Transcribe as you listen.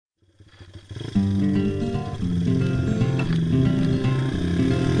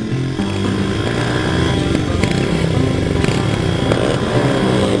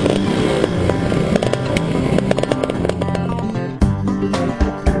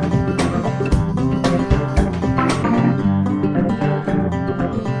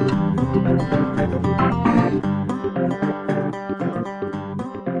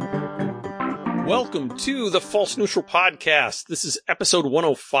Welcome to the False Neutral Podcast. This is episode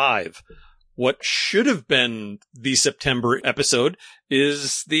 105. What should have been the September episode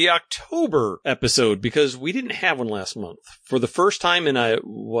is the October episode because we didn't have one last month. For the first time in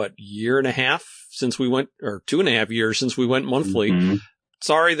year and a half since we went, or 2.5 years since we went monthly. Mm-hmm.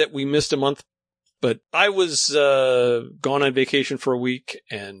 Sorry that we missed a month, but I was gone on vacation for a week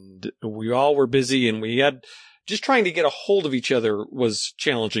and we all were busy and we had just trying to get a hold of each other was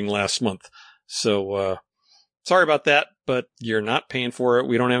challenging last month. So, sorry about that, but you're not paying for it.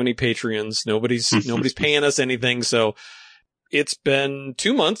 We don't have any Patreons. Nobody's paying us anything. So it's been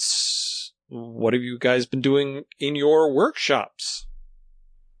 2 months. What have you guys been doing in your workshops?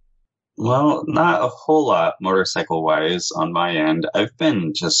 Well, not a whole lot motorcycle wise on my end. I've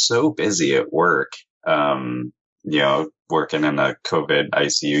been just so busy at work. Working in a COVID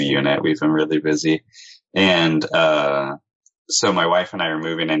ICU unit. We've been really busy. And, so my wife and I are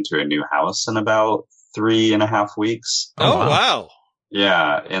moving into a new house in about 3.5 weeks. Oh, wow.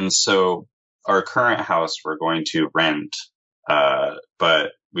 Yeah. And so our current house we're going to rent,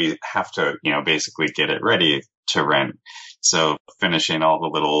 but we have to, basically get it ready to rent. So finishing all the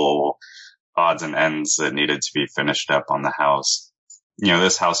little odds and ends that needed to be finished up on the house.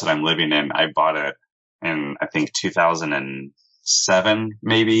 This house that I'm living in, I bought it in, I think 2007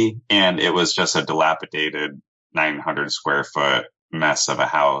 maybe. And it was just a dilapidated 900 square foot mess of a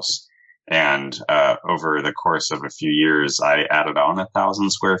house. And, over the course of a few years, I added on 1,000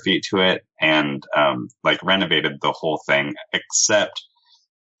 square feet to it and, renovated the whole thing, except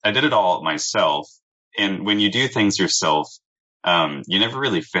I did it all myself. And when you do things yourself, you never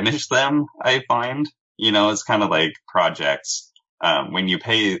really finish them, I find. It's kind of like projects. When you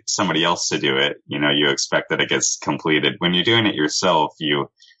pay somebody else to do it, you expect that it gets completed. When you're doing it yourself, you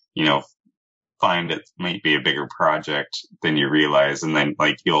find it might be a bigger project than you realize. And then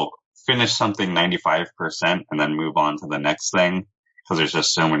you'll finish something 95% and then move on to the next thing because there's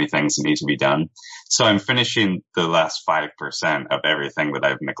just so many things that need to be done. So I'm finishing the last 5% of everything that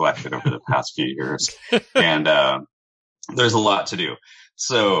I've neglected over the past few years. And, there's a lot to do.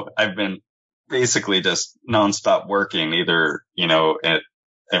 So I've been basically just nonstop working either,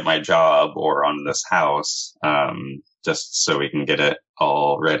 at my job or on this house, just so we can get it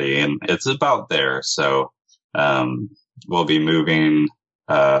all ready. And it's about there. So, we'll be moving,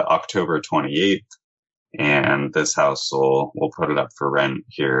 October 28th and this house we'll put it up for rent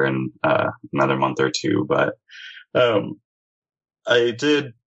here in, another month or two. But, I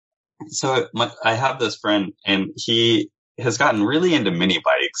have this friend and he has gotten really into mini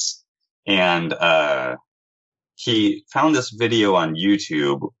bikes and, he found this video on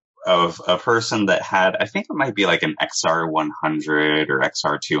YouTube of a person that had, I think it might be like an XR100 or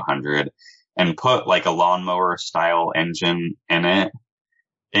XR200 and put like a lawnmower style engine in it.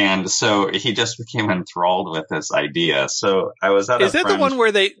 And so he just became enthralled with this idea. So I was at Is that the one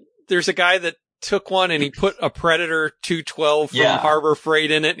where there's a guy that took one and he put a Predator 212 from Harbor Freight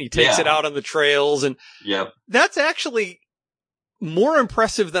in it and he takes it out on the trails and that's actually more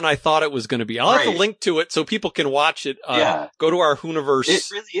impressive than I thought it was going to be. I'll have to link to it so people can watch it. Go to our Hooniverse. It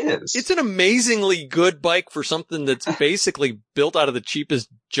really is. It's an amazingly good bike for something that's basically built out of the cheapest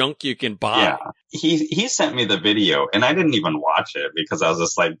junk you can buy. Yeah. He sent me the video and I didn't even watch it because I was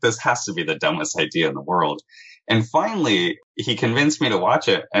just like, this has to be the dumbest idea in the world. And finally, he convinced me to watch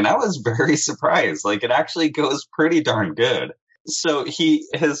it and I was very surprised. It actually goes pretty darn good. So he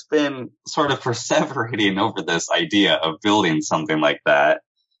has been sort of perseverating over this idea of building something like that.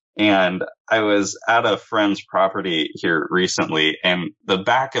 And I was at a friend's property here recently and the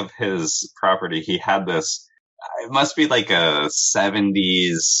back of his property, he had this, it must be like a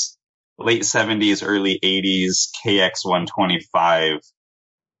late 70s, early 80s KX125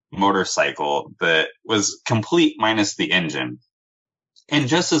 motorcycle that was complete minus the engine. And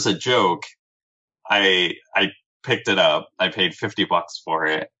just as a joke, I picked it up. I paid $50 for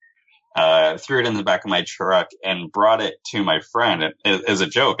it, threw it in the back of my truck and brought it to my friend as a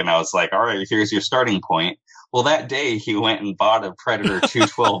joke. And I was like, all right, here's your starting point. Well, that day he went and bought a Predator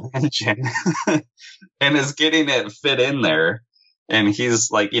 212 engine and is getting it fit in there. And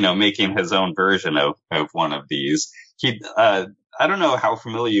he's making his own version of one of these. I don't know how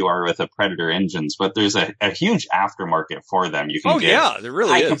familiar you are with the Predator engines, but there's a huge aftermarket for them. You can get there really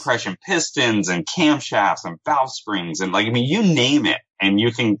high is. compression pistons and camshafts and valve springs and like, I mean, you name it, and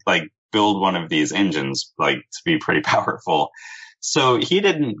you can like build one of these engines like to be pretty powerful. So he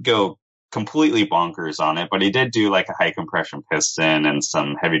didn't go completely bonkers on it, but he did do like a high compression piston and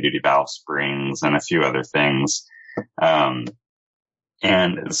some heavy duty valve springs and a few other things. And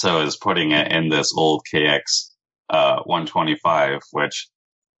so is putting it in this old KX 125, which,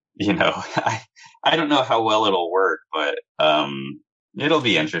 you know, I don't know how well it'll work, but it'll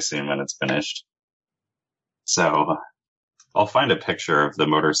be interesting when it's finished. So I'll find a picture of the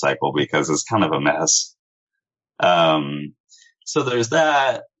motorcycle because it's kind of a mess. So there's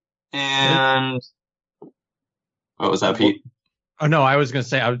that. And what was that, Pete? Oh, no, I was going to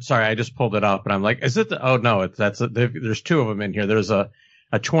say, I'm sorry, I just pulled it up and I'm like, is it there's two of them in here. There's a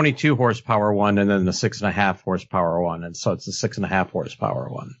 22 horsepower one and then the 6.5 horsepower one. And so it's the 6.5 horsepower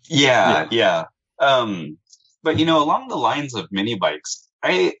one. Yeah. But you know, along the lines of mini bikes,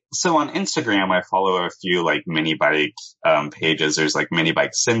 so on Instagram, I follow a few like mini bike, pages. There's like Mini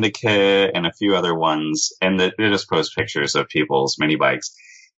Bike Syndicate and a few other ones. And they just post pictures of people's mini bikes.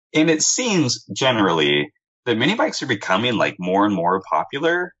 And it seems generally that mini bikes are becoming like more and more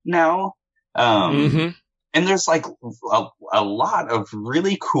popular now. And there's like a lot of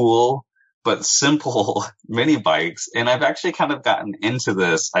really cool but simple mini bikes. And I've actually kind of gotten into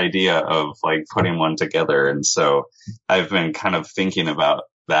this idea of like putting one together. And so I've been kind of thinking about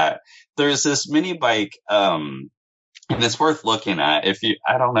that. There's this mini bike, and it's worth looking at.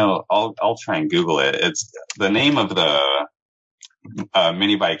 I don't know, I'll try and Google it. It's the name of the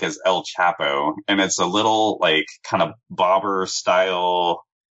mini bike is El Chapo, and it's a little like kind of bobber style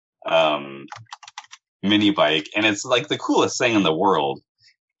mini bike, and it's like the coolest thing in the world,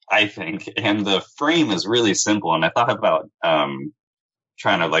 I think. And the frame is really simple, and I thought about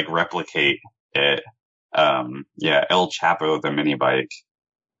trying to like replicate it. El Chapo, the mini bike.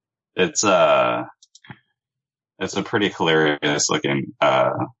 It's a pretty hilarious looking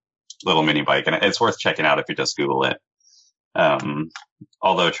little mini bike, and it's worth checking out if you just Google it.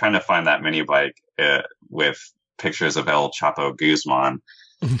 Although trying to find that mini bike with pictures of El Chapo Guzman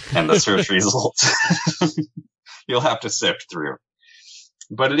and the search results, you'll have to sift through.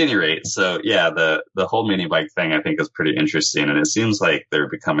 But at any rate, so yeah, the whole mini bike thing I think is pretty interesting, and it seems like they're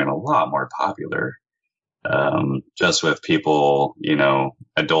becoming a lot more popular. Just with people, you know,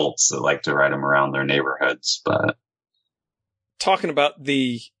 adults that like to ride them around their neighborhoods. But talking about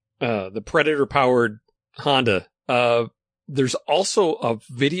the Predator powered Honda, there's also a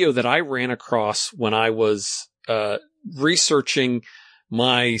video that I ran across when I was researching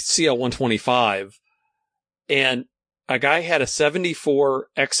my CL125, and a guy had a 74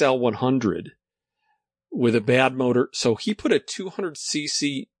 XL100 with a bad motor. So he put a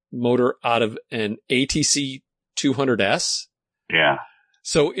 200cc motor out of an ATC 200S. Yeah.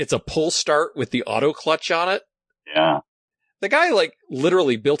 So it's a pull start with the auto clutch on it. Yeah. The guy like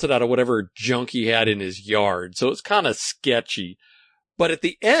literally built it out of whatever junk he had in his yard. So it's kind of sketchy. But at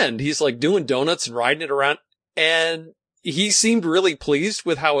the end, he's like doing donuts and riding it around, and he seemed really pleased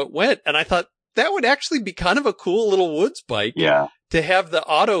with how it went. And I thought that would actually be kind of a cool little woods bike. Yeah. To have the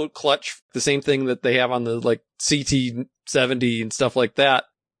auto clutch, the same thing that they have on the like CT70 and stuff like that,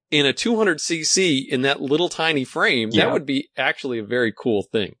 in a 200cc in that little tiny frame. Yeah. That would be actually a very cool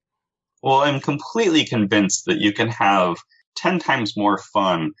thing. Well, I'm completely convinced that you can have 10 times more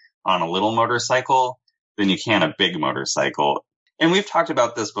fun on a little motorcycle than you can a big motorcycle. And we've talked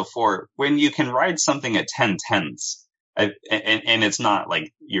about this before. When you can ride something at 10/10ths, and it's not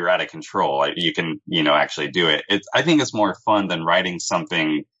like you're out of control, you can, you know, actually do it. I think it's more fun than riding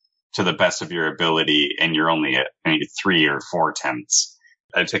something to the best of your ability and you're only at maybe 3 or 4/10ths.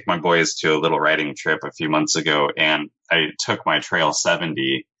 I took my boys to a little riding trip a few months ago, and I took my Trail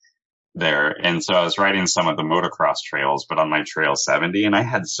 70 there. And so I was riding some of the motocross trails, but on my Trail 70, and I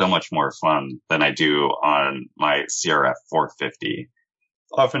had so much more fun than I do on my CRF 450.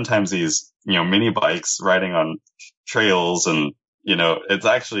 Oftentimes these, you know, mini bikes riding on trails, and, you know, it's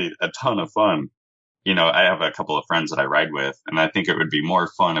actually a ton of fun. You know, I have a couple of friends that I ride with, and I think it would be more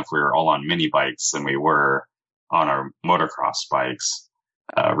fun if we were all on mini bikes than we were on our motocross bikes.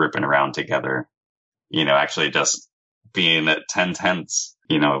 Ripping around together, you know, actually just being at 10/10ths,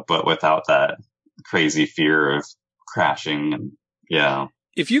 you know, but without that crazy fear of crashing. And yeah.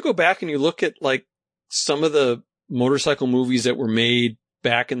 If you go back and you look at like some of the motorcycle movies that were made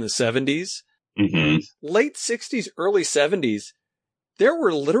back in the 70s, late 60s, early 70s, there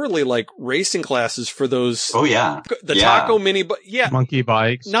were literally like racing classes for those. Oh yeah. The Taco mini, but yeah. Monkey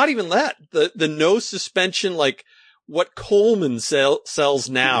bikes. Not even that. The no suspension, like what Coleman sells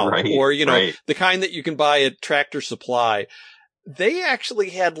now, Right, or, right. the kind that you can buy at Tractor Supply. They actually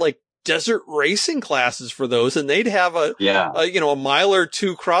had like desert racing classes for those, and they'd have a mile or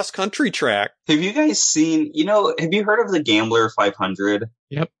two cross country track. Have you guys seen, have you heard of the Gambler 500?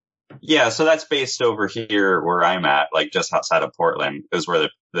 Yep. Yeah, so that's based over here where I'm at, like just outside of Portland is where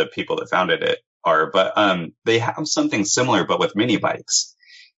the people that founded it are. But they have something similar, but with mini bikes.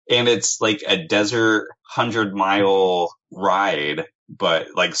 And it's like a desert 100-mile ride, but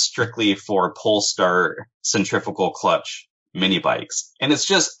like strictly for pull start centrifugal clutch mini bikes. And it's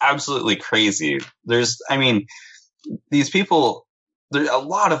just absolutely crazy. These people, a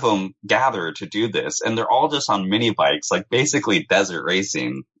lot of them gather to do this, and they're all just on mini bikes, like basically desert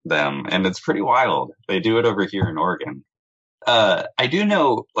racing them. And it's pretty wild. They do it over here in Oregon. I do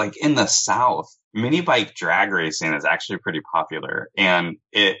know, like in the South, mini bike drag racing is actually pretty popular, and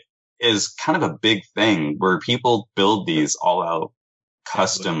it is kind of a big thing where people build these all out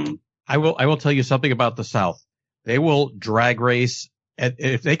custom. I will tell you something about the South. They will drag race.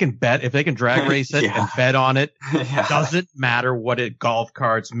 If they can drag race it and bet on it, doesn't matter what it, golf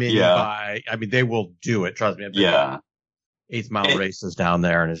carts, mini bike. I mean, they will do it. Trust me. Eighth mile races down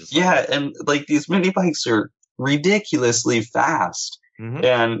there. And it's just and like these mini bikes are ridiculously fast. Mm-hmm.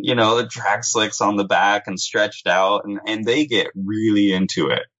 And, the drag slicks on the back and stretched out, and they get really into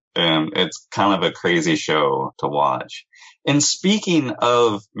it. And it's kind of a crazy show to watch. And speaking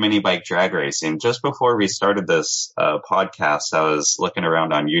of mini bike drag racing, just before we started this podcast, I was looking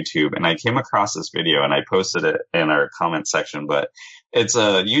around on YouTube and I came across this video, and I posted it in our comment section, but it's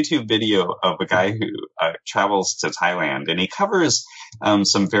a YouTube video of a guy who travels to Thailand, and he covers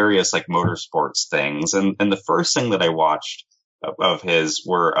some various like motorsports things. And the first thing that I watched of his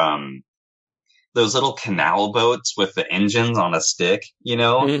were those little canal boats with the engines on a stick,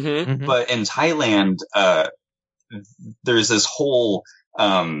 Mm-hmm. Mm-hmm. But in Thailand, there's this whole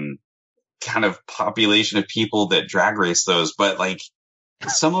kind of population of people that drag race those, but like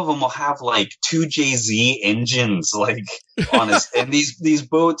some of them will have like 2JZ engines like on us, and these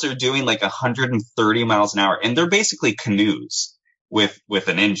boats are doing like 130 miles an hour, and they're basically canoes with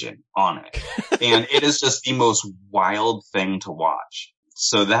an engine on it. And it is just the most wild thing to watch.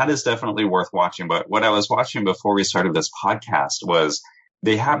 So that is definitely worth watching. But what I was watching before we started this podcast was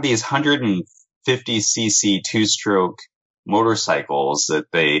they have these 150cc two-stroke motorcycles that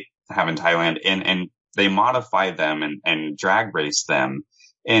they have in Thailand, and they modify them and drag race them.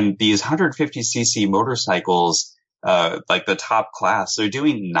 And these 150cc motorcycles, like the top class, they're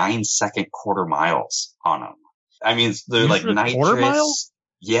doing 9-second quarter miles on them. I mean, they're like nitrous. Quarter miles?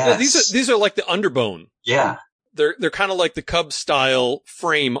 Yes. Yeah, these are like the underbone. Yeah. They're kind of like the Cub style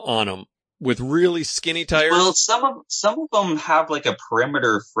frame on them with really skinny tires. Well, some of them have like a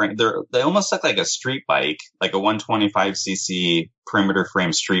perimeter frame. They almost look like a street bike, like a 125cc perimeter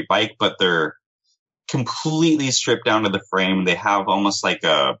frame street bike, but they're completely stripped down to the frame. They have almost like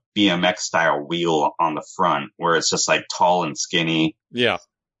a BMX style wheel on the front where it's just like tall and skinny. Yeah.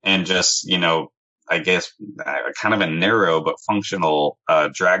 And just, I guess kind of a narrow but functional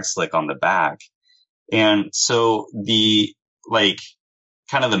drag slick on the back. And so the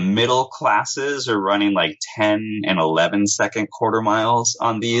kind of the middle classes are running like 10 and 11-second quarter miles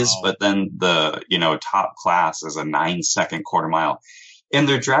on these, wow. But then the, top class is a 9-second quarter mile. And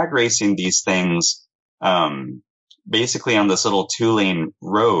they're drag racing these things, basically on this little 2-lane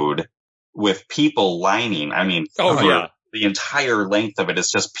road with people lining. I mean, the entire length of it is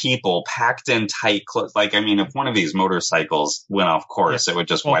just people packed in tight clothes. Like, I mean, if one of these motorcycles went off course, it would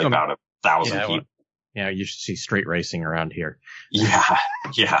just wipe out 1,000 people. Yeah, you should see street racing around here. Yeah,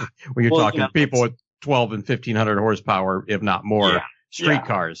 yeah. When you're talking people with 12 and 1,500 horsepower, if not more, street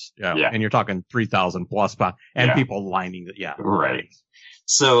cars. Yeah. And you're talking 3,000 plus and people lining it. Yeah. Right.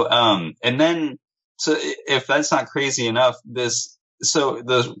 So, and then, if that's not crazy enough,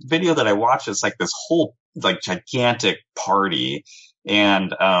 the video that I watched is like this whole like gigantic party.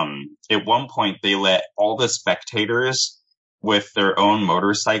 And, at one point they let all the spectators with their own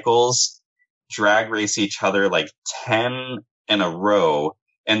motorcycles drag race each other like 10 in a row,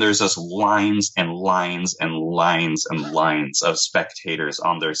 and there's just lines and lines and lines and lines of spectators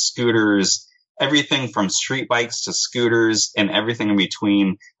on their scooters, everything from street bikes to scooters, and everything in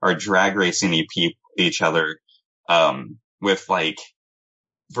between are drag racing each other with like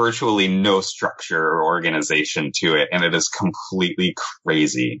virtually no structure or organization to it, and it is completely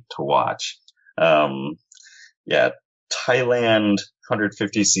crazy to watch. Thailand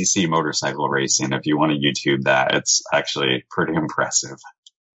 150cc motorcycle racing. If you want to YouTube that, it's actually pretty impressive.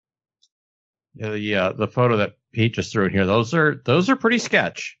 Yeah, the photo that Pete just threw in here, those are pretty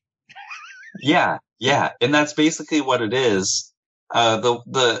sketch. Yeah, and that's basically what it is.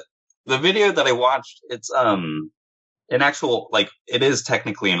 The video that I watched, it's an actual, like, it is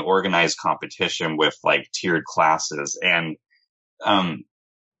technically an organized competition with like tiered classes, and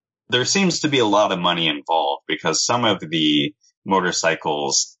there seems to be a lot of money involved because some of the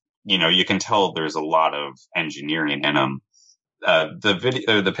motorcycles, you can tell there's a lot of engineering in them.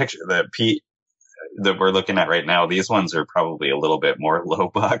 The picture that Pete that we're looking at right now, these ones are probably a little bit more low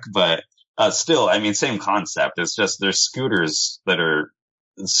buck, but still, I mean, same concept. It's just there's scooters that are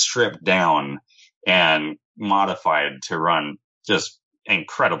stripped down and modified to run just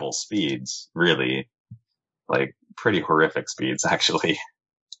incredible speeds, really, like pretty horrific speeds, actually.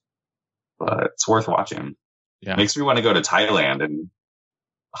 But it's worth watching. Yeah. Makes me want to go to Thailand and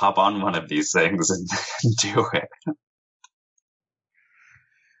hop on one of these things and do it.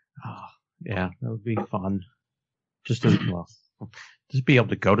 Oh, yeah, that would be fun. Just be able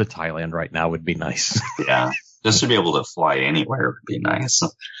to go to Thailand right now would be nice. Yeah, just to be able to fly anywhere would be nice.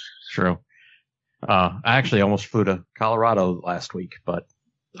 True. I actually almost flew to Colorado last week, but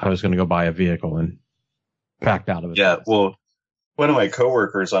I was going to go buy a vehicle and backed out of it. Yeah, well, one of my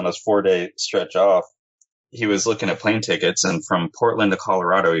coworkers on his 4-day stretch off, he was looking at plane tickets, and from Portland to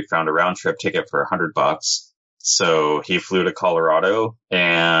Colorado, he found a round trip ticket for $100. So he flew to Colorado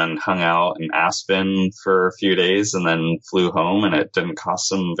and hung out in Aspen for a few days and then flew home, and it didn't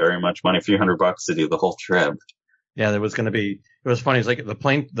cost him very much money, a few $100 to do the whole trip. Yeah, there was going to be, it was funny. It's like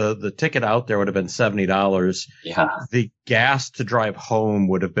the ticket out there would have been $70. Yeah. The gas to drive home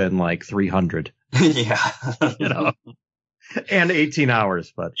would have been like $300. Yeah. And 18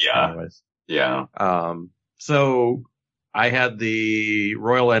 hours, but anyways. Yeah. So I had the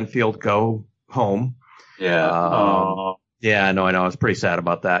Royal Enfield go home. Yeah. Yeah, I know. I was pretty sad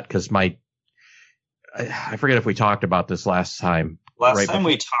about that because I forget if we talked about this last time. Last time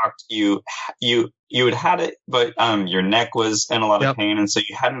we talked, you had it, but your neck was in a lot of pain, and so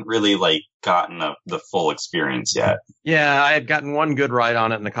you hadn't really like gotten the full experience yet. Yeah, I had gotten one good ride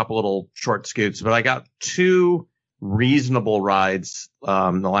on it and a couple little short scoots, but I got two reasonable rides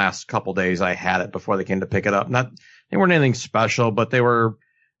the last couple days I had it before they came to pick it up. They weren't anything special, but they were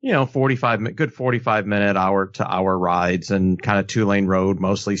 45 minute hour to hour rides and kind of 2-lane road,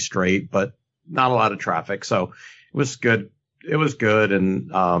 mostly straight, but not a lot of traffic. So it was good. It was good,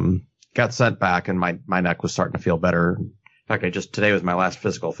 and got sent back, and my neck was starting to feel better. In fact, today was my last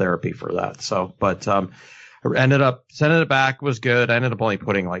physical therapy for that. So, but I ended up sending it back. It was good. I ended up only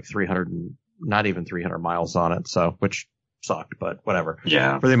putting like not even 300 miles on it, so which sucked, but whatever.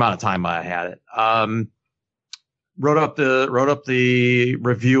 Yeah. For the amount of time I had it. Wrote up the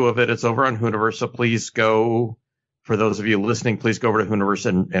review of it. It's over on Hooniverse, so please go. For those of you listening, please go over to Hooniverse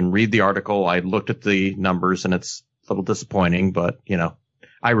and read the article. I looked at the numbers, and it's a little disappointing, but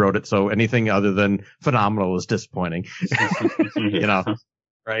I wrote it, so anything other than phenomenal is disappointing.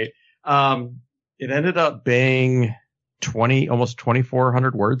 Right? It ended up being almost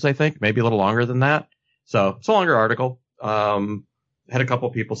 2,400 words, I think, maybe a little longer than that. So it's a longer article. Had a couple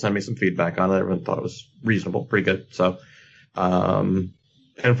of people send me some feedback on it. Everyone thought it was reasonable, pretty good. So, and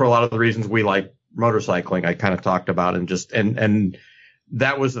for a lot of the reasons we like motorcycling, I kind of talked about, and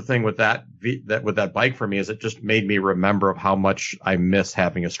that was the thing with that bike for me, is it just made me remember of how much I miss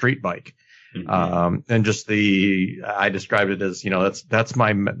having a street bike. Mm-hmm. And just I described it as, that's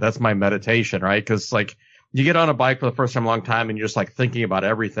my meditation, right? Cause like you get on a bike for the first time in a long time and you're just like thinking about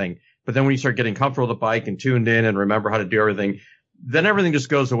everything. But then when you start getting comfortable with the bike and tuned in and remember how to do everything, then everything just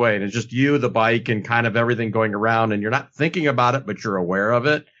goes away, and it's just you, the bike, and kind of everything going around, and you're not thinking about it, but you're aware of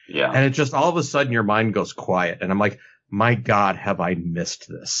it. Yeah. And it just all of a sudden your mind goes quiet, and I'm like, my God, have I missed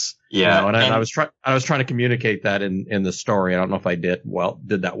this? Yeah. And I was trying to communicate that in the story. I don't know if I did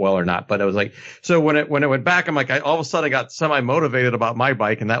that well or not, but I was like, so when it went back, I'm like, all of a sudden I got semi-motivated about my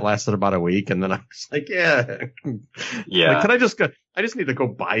bike, and that lasted about a week. And then I was like, yeah. Like, I just need to go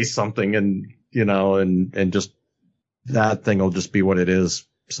buy something, and, and just, that thing will just be what it is.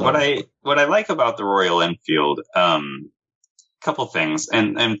 So. What I like about the Royal Enfield, couple things.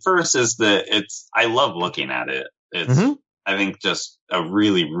 And first is that I love looking at it. It's, mm-hmm. I think, just a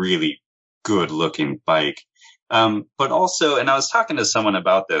really, really good looking bike. But also, and I was talking to someone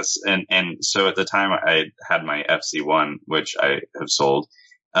about this, and so at the time I had my FC1, which I have sold.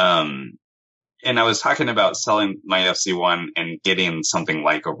 And I was talking about selling my FC1 and getting something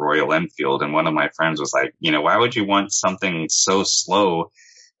like a Royal Enfield. And one of my friends was like, why would you want something so slow,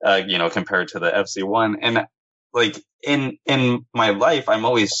 compared to the FC1? And like in my life, I'm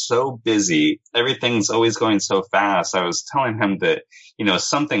always so busy. Everything's always going so fast. I was telling him that,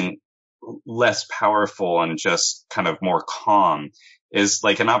 something less powerful and just kind of more calm is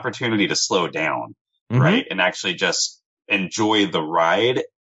like an opportunity to slow down, right? And actually just enjoy the ride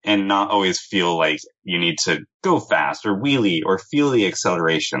and not always feel like you need to go fast or wheelie or feel the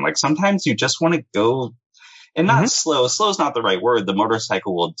acceleration. Like sometimes you just want to go and not slow. Slow is not the right word. The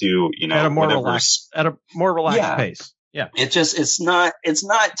motorcycle will do, you know, at a more relaxed pace. Yeah. It's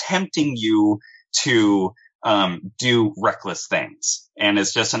not tempting you to do reckless things. And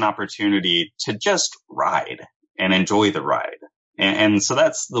it's just an opportunity to just ride and enjoy the ride. And so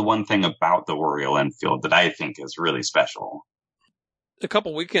that's the one thing about the Royal Enfield that I think is really special. A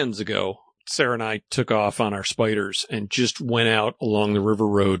couple weekends ago, Sarah and I took off on our Spyders and just went out along the river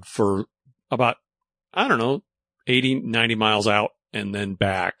road for about, I don't know, 80, 90 miles out and then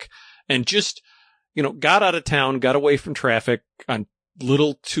back. And just, you know, got out of town, got away from traffic on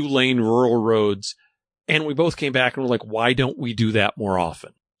little 2-lane rural roads. And we both came back and were like, why don't we do that more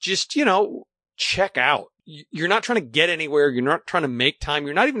often? Just, you know, check out. You're not trying to get anywhere. You're not trying to make time.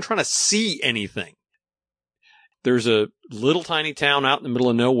 You're not even trying to see anything. There's a little tiny town out in the middle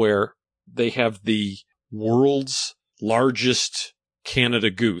of nowhere. They have the world's largest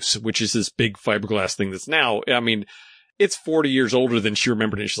Canada goose, which is this big fiberglass thing that's now, I mean, it's 40 years older than she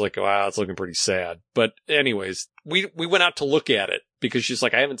remembered. And she's like, wow, it's looking pretty sad. But anyways, we went out to look at it because she's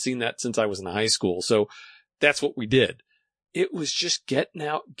like, I haven't seen that since I was in high school. So that's what we did. It was just getting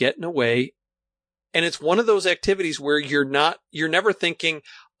out, getting away. And it's one of those activities where you're never thinking,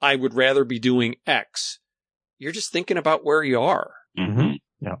 I would rather be doing X. You're just thinking about where you are. Mm-hmm.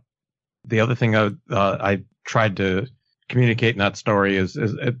 Yeah. The other thing I tried to communicate in that story is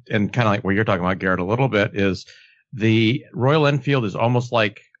and kind of like what you're talking about, Garrett, a little bit, is the Royal Enfield is almost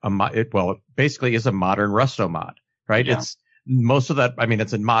like it basically is a modern resto mod, right? Yeah. It's most of that. I mean,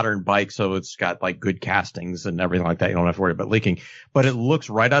 it's a modern bike, so it's got like good castings and everything like that. You don't have to worry about leaking, but it looks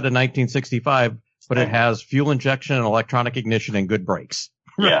right out of 1965, but it has fuel injection and electronic ignition and good brakes.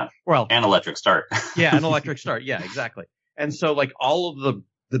 Yeah. Well, and electric start. Yeah, an electric start. Yeah, exactly. And so like all of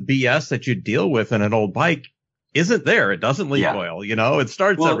the BS that you deal with in an old bike isn't there. It doesn't leak oil, you know, it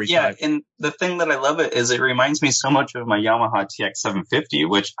starts every time. Yeah. And the thing that I love it is it reminds me so much of my Yamaha TX750,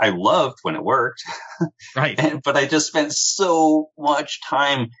 which I loved when it worked. Right. But I just spent so much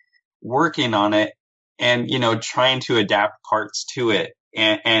time working on it and, you know, trying to adapt parts to it.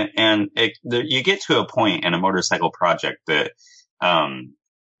 And you get to a point in a motorcycle project that,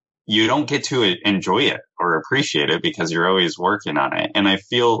 you don't get to enjoy it or appreciate it because you're always working on it. And I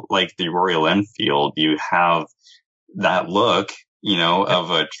feel like the Royal Enfield, you have that look, you know,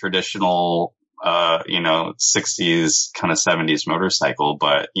 of a traditional, you know, 60s kind of 70s motorcycle.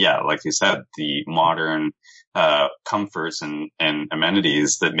 But yeah, like you said, the modern, comforts and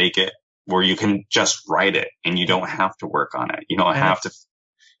amenities that make it where you can just ride it and you don't have to work on it. You don't have to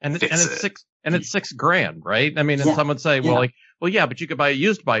fix it. And it's $6,000, right? I mean, and some would say, well, yeah, but you could buy a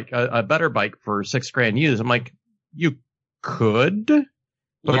used bike, a better bike for $6,000 used. I'm like, you could.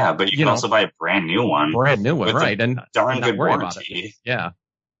 But you can also buy a brand new one. Right? And darn not good worry warranty. about it. Yeah.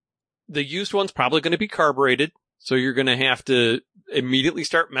 The used one's probably going to be carbureted. So you're going to have to immediately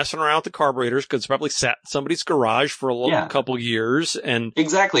start messing around with the carburetors because it's probably sat in somebody's garage for a couple years. And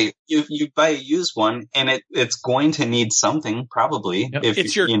exactly, you buy a used one, and it's going to need something probably. Yep. If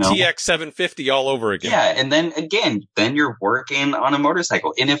it's your TX750 all over again. Yeah, and then you're working on a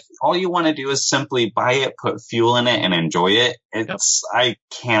motorcycle, and if all you want to do is simply buy it, put fuel in it, and enjoy it, I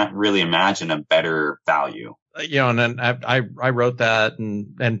can't really imagine a better value. You know, and then I wrote that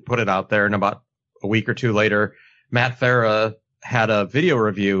and put it out there, and about a week or two later, Matt Farah had a video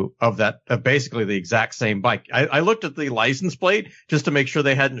review of basically the exact same bike. I looked at the license plate just to make sure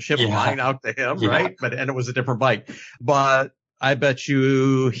they hadn't shipped mine out to him, right? And it was a different bike. But I bet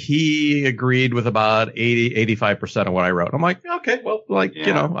you he agreed with about 85% of what I wrote. I'm like, okay, well,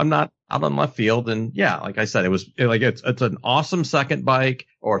 you know, I'm not out on left field. And yeah, like I said, it's an awesome second bike.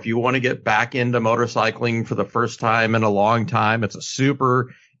 Or if you want to get back into motorcycling for the first time in a long time, it's a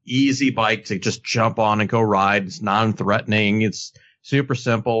super easy bike to just jump on and go ride. It's non-threatening. It's super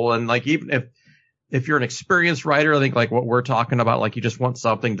simple. And like, even if you're an experienced rider, I think like what we're talking about, like you just want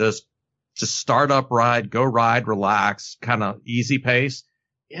something to just start up, ride, go ride, relax, kind of easy pace.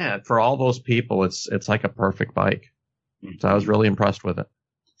 Yeah. For all those people, it's like a perfect bike. So I was really impressed with it.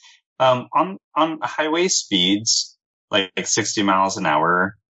 On highway speeds, like 60 miles an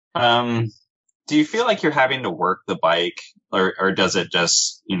hour, do you feel like you're having to work the bike or does it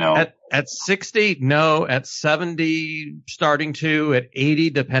just, you know? At 60, no. At 70, starting to. At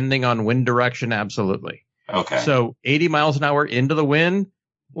 80, depending on wind direction, absolutely. Okay. So 80 miles an hour into the wind,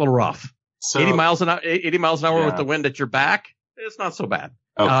 a little rough. So 80 miles an hour with the wind at your back, it's not so bad.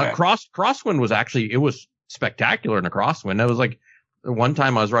 Okay. Crosswind was actually, it was spectacular in a crosswind. It was like one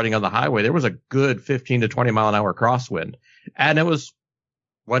time I was riding on the highway, there was a good 15 to 20 mile an hour crosswind, and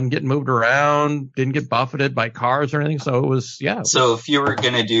wasn't getting moved around, didn't get buffeted by cars or anything. So it was, yeah. So if you were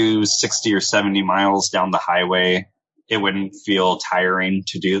going to do 60 or 70 miles down the highway, it wouldn't feel tiring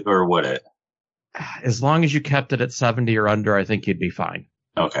to do, or would it? As long as you kept it at 70 or under, I think you'd be fine.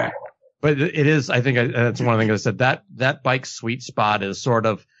 Okay. But it is, I think that's one of the things I said, that bike's sweet spot is sort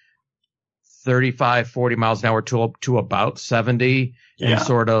of 35, 40 miles an hour to about 70. Yeah. And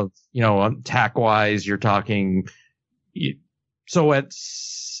sort of, tack wise, you're talking, so at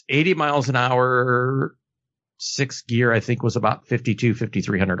 80 miles an hour, 6 gear, I think was about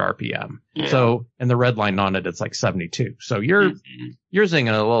 5,300 RPM. Yeah. So, and the red line on it, it's like 72. So you're zinging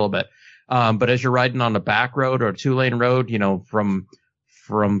it a little bit. But as you're riding on a back road or a 2-lane road,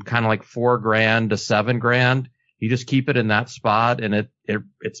 from kind of like $4,000 to $7,000, you just keep it in that spot, and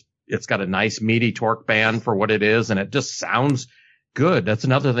it's got a nice meaty torque band for what it is, and it just sounds good. That's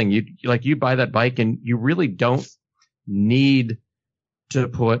another thing. You buy that bike and you really don't need to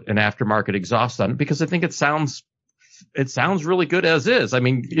put an aftermarket exhaust on it, because I think it sounds really good as is. I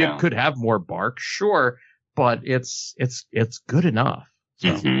mean, Yeah. it could have more bark, sure, but it's good enough.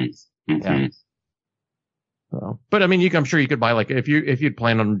 So, yeah. So, but I mean, I'm sure you could buy, like, if you'd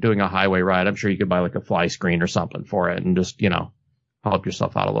plan on doing a highway ride, I'm sure you could buy like a fly screen or something for it and just, help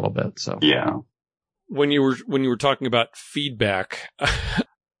yourself out a little bit. So, Yeah. When you were talking about feedback,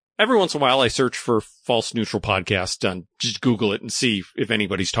 every once in a while I search for False Neutral Podcast and just Google it and see if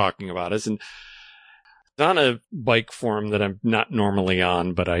anybody's talking about us. And it's on a bike forum that I'm not normally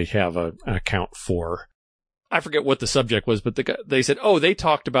on, but I have an account for. I forget what the subject was, but they said, they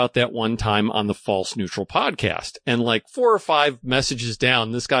talked about that one time on the False Neutral Podcast. And like 4 or 5 messages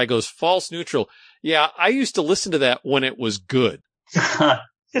down, this guy goes, False Neutral. Yeah, I used to listen to that when it was good.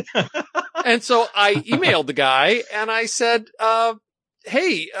 And so I emailed the guy and I said,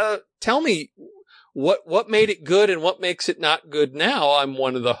 hey, tell me what made it good and what makes it not good now. I'm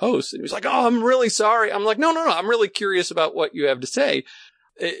one of the hosts. And he was like, oh, I'm really sorry. I'm like, no. I'm really curious about what you have to say.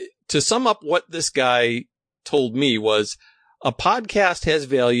 To sum up what this guy told me was, a podcast has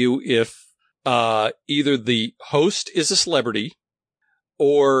value if either the host is a celebrity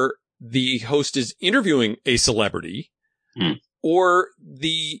or the host is interviewing a celebrity, or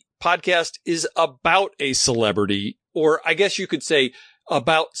the podcast is about a celebrity, or I guess you could say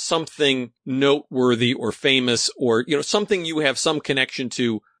about something noteworthy or famous, or, something you have some connection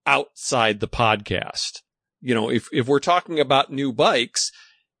to outside the podcast. If we're talking about new bikes,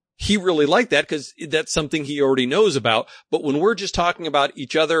 he really liked that because that's something he already knows about. But when we're just talking about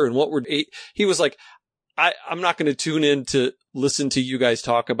each other and he was like, I'm not going to tune in to listen to you guys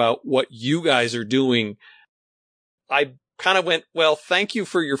talk about what you guys are doing. I kind of went, well, thank you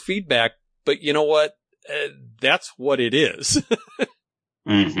for your feedback, but you know what? That's what it is.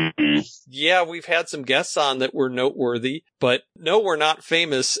 Yeah, we've had some guests on that were noteworthy, but no, we're not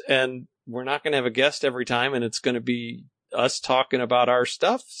famous, and we're not going to have a guest every time, and it's going to be us talking about our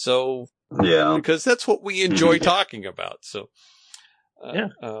stuff. So, Yeah. Because that's what we enjoy talking about. So,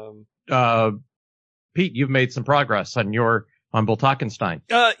 Pete, you've made some progress on Bultockenstein.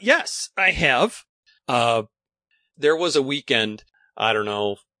 Yes, I have. There was a weekend, I don't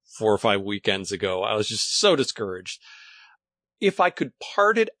know, 4 or 5 weekends ago. I was just so discouraged. If I could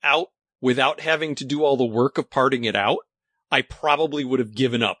part it out without having to do all the work of parting it out, I probably would have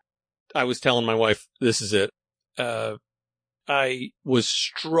given up. I was telling my wife, this is it. I was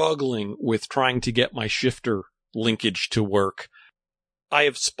struggling with trying to get my shifter linkage to work. I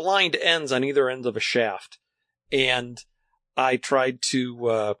have splined ends on either end of a shaft, and I tried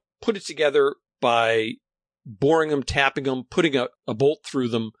to put it together by boring them, tapping them, putting a bolt through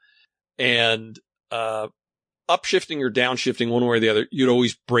them, and upshifting or downshifting one way or the other. You'd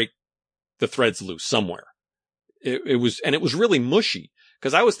always break the threads loose somewhere. It was really mushy,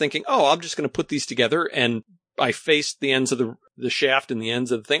 because I was thinking, I'm just going to put these together, and I faced the ends of the shaft and the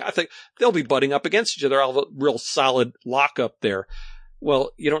ends of the thing. I think they'll be butting up against each other. I'll have a real solid lock up there.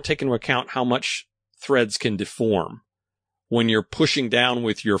 Well, you don't take into account how much threads can deform. When you're pushing down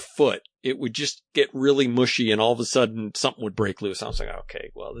with your foot, it would just get really mushy, and all of a sudden something would break loose. I was like,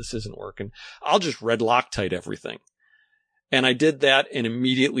 okay, well, this isn't working. I'll just red Loctite everything. And I did that and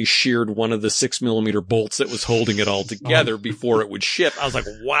immediately sheared one of the 6mm bolts that was holding it all together before it would ship. I was like,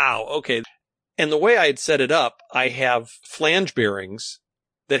 wow, okay. And the way I had set it up, I have flange bearings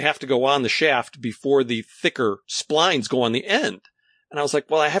that have to go on the shaft before the thicker splines go on the end. And I was like,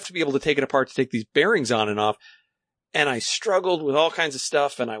 well, I have to be able to take it apart to take these bearings on and off. And I struggled with all kinds of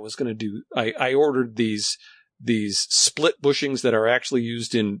stuff, and I was going to I ordered these split bushings that are actually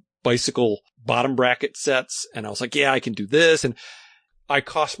used in bicycle bottom bracket sets. And I was like, yeah, I can do this. And I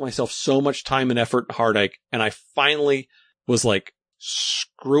cost myself so much time and effort and heartache, and I finally was like,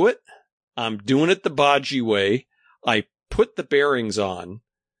 screw it. I'm doing it the Baji way. I put the bearings on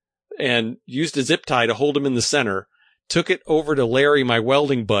and used a zip tie to hold them in the center, took it over to Larry, my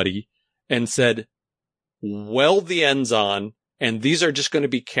welding buddy, and said, weld the ends on, and these are just going to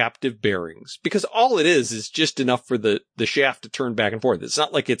be captive bearings. Because all it is just enough for the shaft to turn back and forth. It's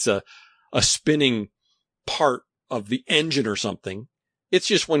not like it's a spinning part of the engine or something. It's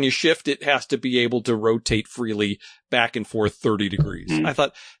just when you shift, it has to be able to rotate freely back and forth 30 degrees. I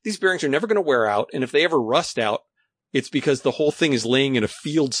thought these bearings are never going to wear out. And if they ever rust out, it's because the whole thing is laying in a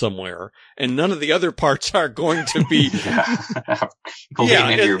field somewhere and none of the other parts are going to be.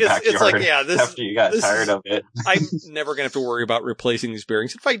 Into your backyard it's like, after you got tired of it. I'm never going to have to worry about replacing these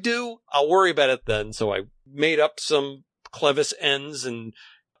bearings. If I do, I'll worry about it then. So I made up some clevis ends, and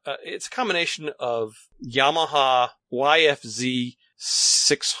it's a combination of Yamaha YFZ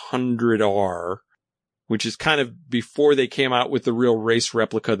 600R, which is kind of before they came out with the real race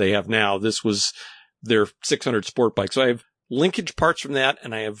replica they have now. This was their 600 sport bike. So I have linkage parts from that,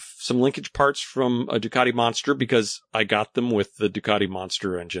 and I have some linkage parts from a Ducati Monster because I got them with the Ducati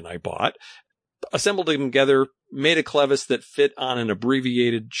Monster engine I bought. Assembled them together, made a clevis that fit on an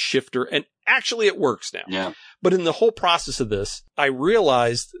abbreviated shifter, and actually it works now. Yeah. But in the whole process of this, I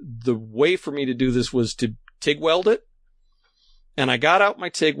realized the way for me to do this was to TIG weld it. And I got out my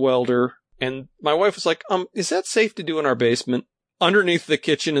TIG welder, and my wife was like, is that safe to do in our basement? Underneath the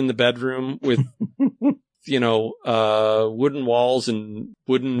kitchen in the bedroom with, wooden walls and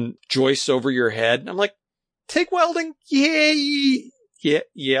wooden joists over your head. And I'm like, TIG welding?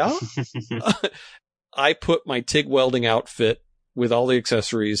 Yeah. I put my TIG welding outfit with all the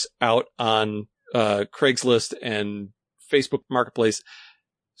accessories out on Craigslist and Facebook Marketplace,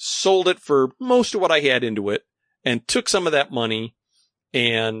 sold it for most of what I had into it, and took some of that money,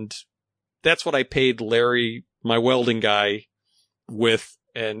 and that's what I paid Larry, my welding guy, with.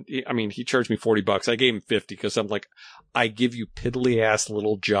 And I mean, he charged me $40. I gave him 50 because I'm like, I give you piddly ass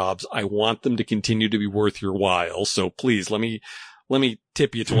little jobs. I want them to continue to be worth your while. So please let me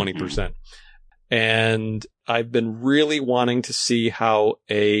tip you 20%. And I've been really wanting to see how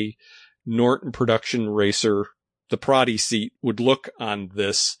a Norton production racer, the Prati seat, would look on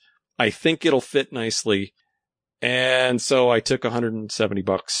this. I think it'll fit nicely. And so I took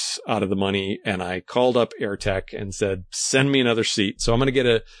 $170 out of the money, and I called up AirTech and said, send me another seat. So I'm going to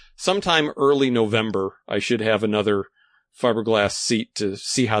get sometime early November, I should have another fiberglass seat to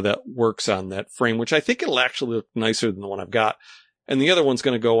see how that works on that frame, which I think it'll actually look nicer than the one I've got. And the other one's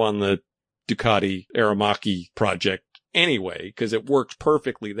going to go on the Ducati Aramaki project anyway, because it worked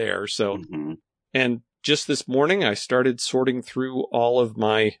perfectly there. So, and just this morning, I started sorting through all of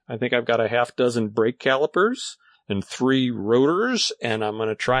I think I've got a half dozen brake calipers and 3 rotors, and I'm going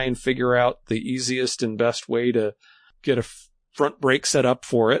to try and figure out the easiest and best way to get a front brake set up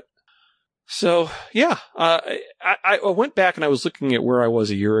for it. So, yeah, I went back and I was looking at where I was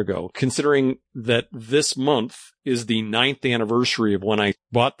a year ago, considering that this month is the 9th anniversary of when I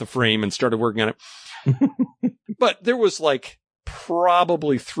bought the frame and started working on it. But there was like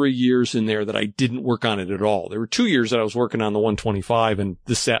probably 3 years in there that I didn't work on it at all. There were 2 years that I was working on the 125, and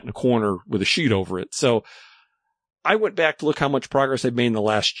this sat in a corner with a sheet over it. So I went back to look how much progress I've made in the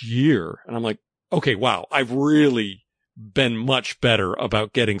last year. And I'm like, okay, wow, I've really been much better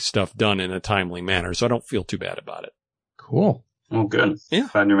about getting stuff done in a timely manner. So I don't feel too bad about it. Cool. Oh, good. Yeah.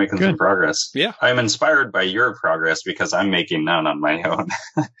 Glad you're making some progress. Yeah. I'm inspired by your progress because I'm making none on my own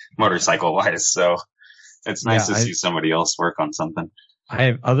motorcycle wise. So it's nice to see somebody else work on something. I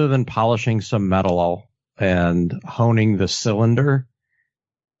have, other than polishing some metal and honing the cylinder,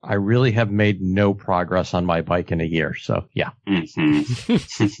 I really have made no progress on my bike in a year. So, yeah.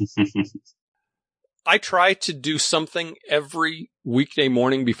 I try to do something every weekday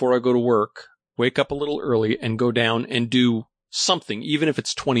morning before I go to work, wake up a little early and go down and do something, even if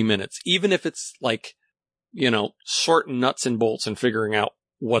it's 20 minutes, even if it's like, sorting nuts and bolts and figuring out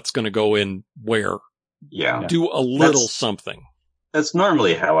what's going to go in where. Yeah. Do a little something. That's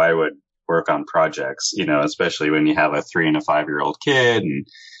normally how I would work on projects, especially when you have a 3 and a 5-year-old kid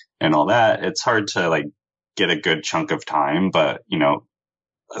and all that. It's hard to like get a good chunk of time, but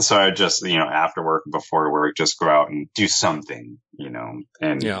so I just, after work, before work, just go out and do something,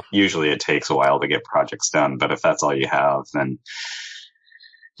 and usually it takes a while to get projects done. But if that's all you have, then,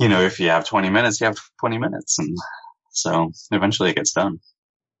 if you have 20 minutes, you have 20 minutes. And so eventually it gets done.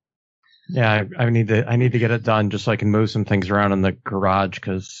 Yeah, I need to get it done just so I can move some things around in the garage,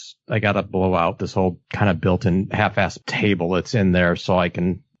 because I got to blow out this whole kind of built-in half-assed table that's in there so I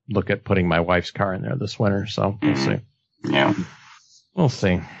can look at putting my wife's car in there this winter. So we'll see. Yeah. We'll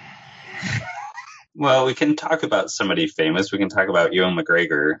see. Well, we can talk about somebody famous. We can talk about Ewan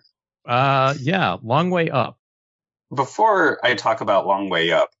McGregor. Yeah, Long Way Up. Before I talk about Long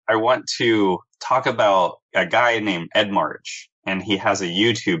Way Up, I want to talk about a guy named Ed March, and he has a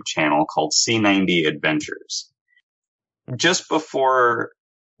YouTube channel called C90 Adventures. Just before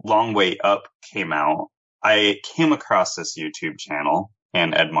Long Way Up came out, I came across this YouTube channel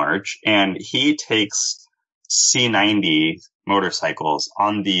and Ed March, and he takes C90 motorcycles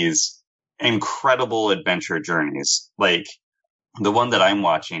on these incredible adventure journeys. Like the one that I'm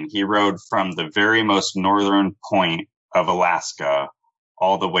watching, he rode from the very most northern point of Alaska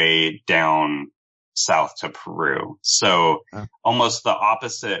all the way down south to Peru. So almost the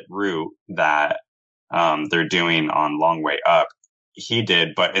opposite route that they're doing on Long Way Up. He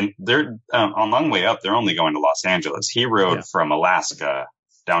did, but they're on Long Way Up, they're only going to Los Angeles. He rode from Alaska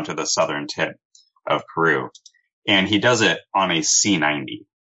down to the southern tip of Peru, and he does it on a C90,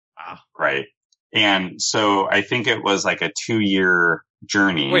 right? And so I think it was like a 2-year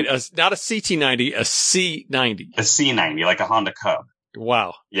journey. Wait, not a CT90, a C90. A C90, like a Honda Cub.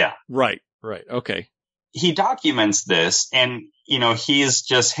 Wow. Yeah. Right. Okay. He documents this, and, you know, he's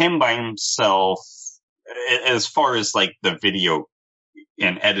just him by himself as far as like the video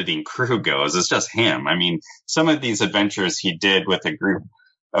and editing crew goes. It's just him. I mean, some of these adventures he did with a group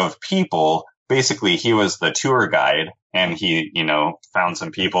of people, basically he was the tour guide, and he, you know, found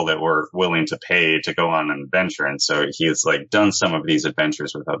some people that were willing to pay to go on an adventure. And so he's like done some of these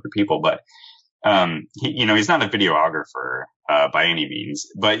adventures with other people, but, he's not a videographer, by any means,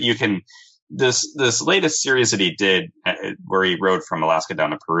 but you can, this latest series that he did, where he rode from Alaska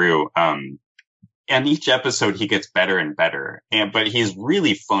down to Peru, and each episode he gets better and better, but he's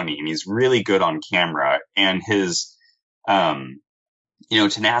really funny and he's really good on camera, and his,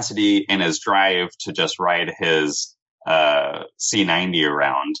 tenacity and his drive to just ride his, C90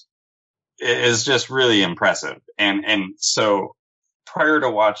 around is just really impressive. And so prior to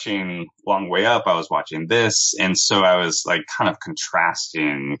watching Long Way Up, I was watching this. And so I was like kind of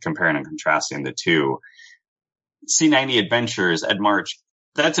comparing and contrasting the two. C90 Adventures, Ed March,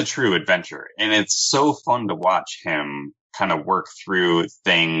 that's a true adventure. And it's so fun to watch him kind of work through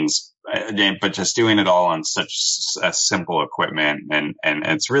things, but just doing it all on such a simple equipment. And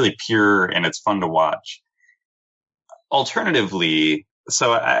it's really pure and it's fun to watch. Alternatively,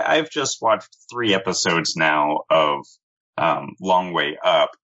 so I've just watched 3 episodes now of Long Way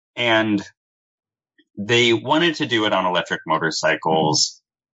Up, and they wanted to do it on electric motorcycles.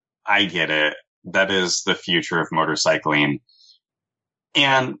 I get it. That is the future of motorcycling.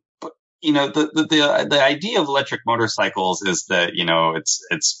 And, you know, the idea of electric motorcycles is that, you know,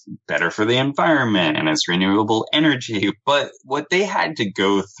 it's better for the environment and it's renewable energy. But what they had to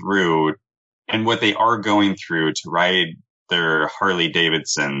go through and what they are going through to ride their Harley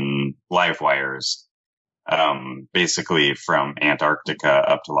Davidson live wires, basically from Antarctica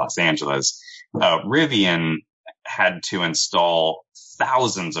up to Los Angeles, Rivian had to install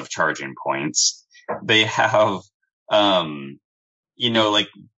thousands of charging points. They have,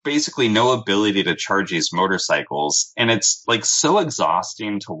 basically no ability to charge these motorcycles. And it's like so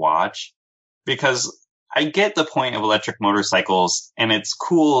exhausting to watch, because I get the point of electric motorcycles, and it's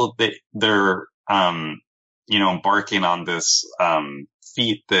cool that they're, embarking on this,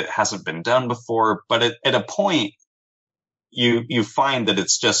 feat that hasn't been done before. But at a point, you find that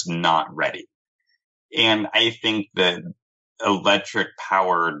it's just not ready. And I think that electric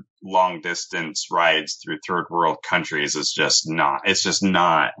powered long distance rides through third world countries it's just not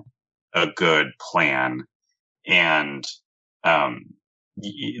a good plan. And,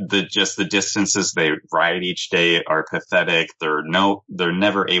 the distances they ride each day are pathetic. They're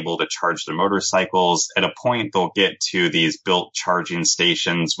never able to charge their motorcycles. At a point, they'll get to these built charging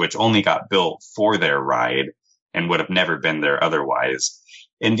stations, which only got built for their ride and would have never been there otherwise.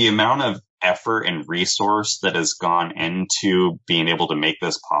 And the amount of effort and resource that has gone into being able to make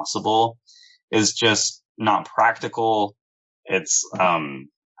this possible is just not practical. It's,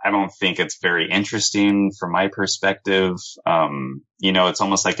 I don't think it's very interesting from my perspective. It's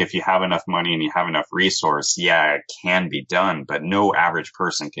almost like if you have enough money and you have enough resource, yeah, it can be done, but no average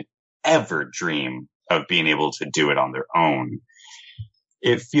person could ever dream of being able to do it on their own.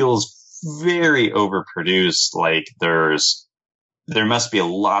 It feels very overproduced. Like there must be a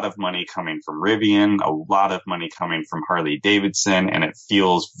lot of money coming from Rivian, a lot of money coming from Harley Davidson, and it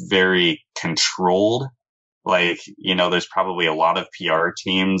feels very controlled. Like, there's probably a lot of PR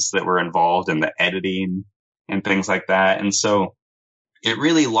teams that were involved in the editing and things like that. And so it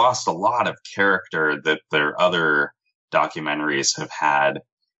really lost a lot of character that their other documentaries have had,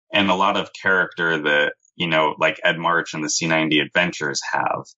 and a lot of character that like Ed March and the C90 Adventures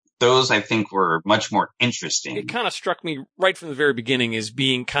have. Those, I think, were much more interesting. It kind of struck me right from the very beginning as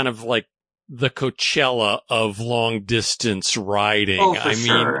being kind of like the Coachella of long distance riding. Oh, for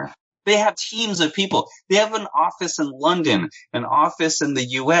sure. They have teams of people. They have an office in London, an office in the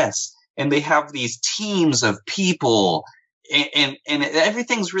US, and they have these teams of people, and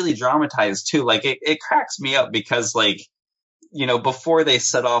everything's really dramatized too. Like it cracks me up because before they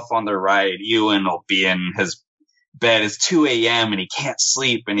set off on their ride, Ewan will be in his bed. It's 2 a.m. and he can't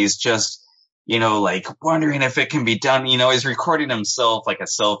sleep, and he's just, wondering if it can be done. He's recording himself like a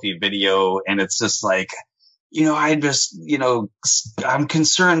selfie video, and it's just like, I'm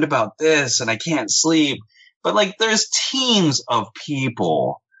concerned about this and I can't sleep. But there's teams of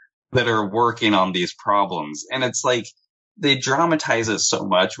people that are working on these problems. And it's like, they dramatize it so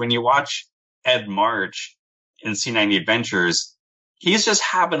much. When you watch Ed March in C90 Adventures, he's just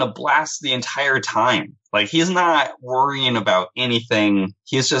having a blast the entire time. He's not worrying about anything.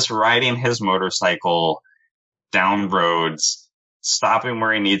 He's just riding his motorcycle down roads, stopping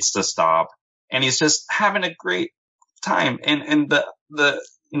where he needs to stop. And he's just having a great time. And the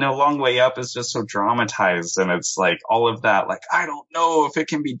Long Way Up is just so dramatized. And it's all of that, I don't know if it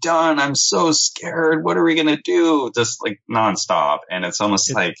can be done. I'm so scared. What are we going to do? Just nonstop. And it's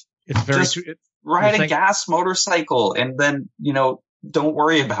almost it's very, ride a gas motorcycle and then, don't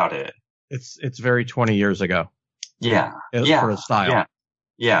worry about it. It's very 20 years ago. Yeah. For a style.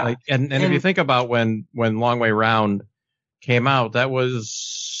 Yeah. And if you think about when Long Way Round came out, that was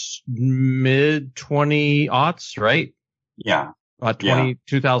mid 20-aughts, right? Yeah.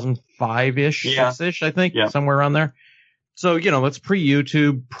 2005-ish, 6-ish, I think, somewhere around there. So, it's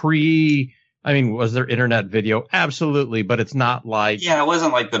pre-YouTube, was there internet video? Absolutely, but it's not like... Yeah, it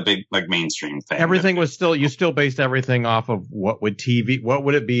wasn't like the big, mainstream thing. Everything was still, you still based everything off of what would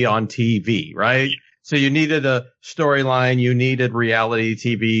it be on TV, right? Yeah. So you needed a storyline, you needed reality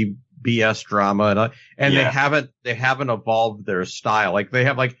TV, BS drama, and they haven't evolved their style. They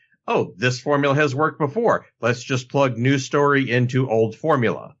have oh, this formula has worked before. Let's just plug new story into old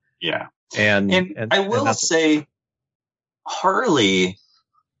formula. Yeah. And I will say, Harley,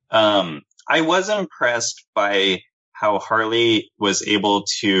 I was impressed by how Harley was able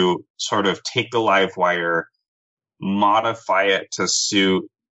to sort of take the Livewire, modify it to suit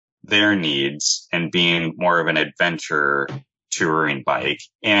their needs and being more of an adventure touring bike.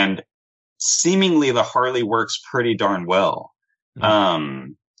 And seemingly the Harley works pretty darn well.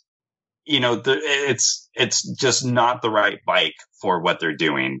 Mm-hmm. It's just not the right bike for what they're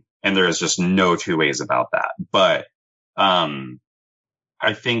doing. And there is just no two ways about that. But,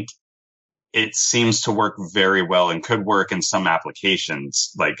 I think it seems to work very well and could work in some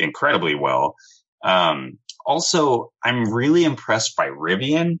applications, incredibly well. Also, I'm really impressed by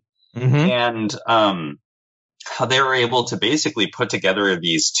Rivian and, how they were able to basically put together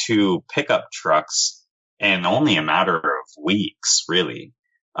these two pickup trucks in only a matter of weeks, really.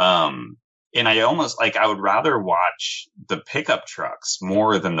 And I almost I would rather watch the pickup trucks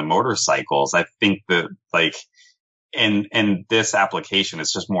more than the motorcycles. I think that in this application,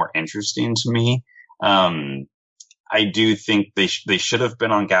 it's just more interesting to me. I do think they should have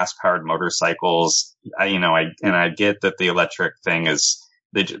been on gas powered motorcycles. I get that the electric thing is,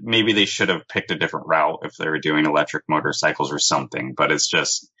 maybe they should have picked a different route if they were doing electric motorcycles or something, but it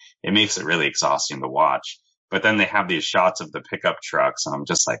makes it really exhausting to watch. But then they have these shots of the pickup trucks, and I'm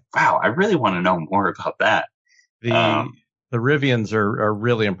just wow, I really want to know more about that. The Rivians are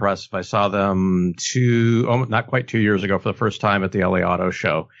really impressive. I saw them not quite 2 years ago for the first time at the LA Auto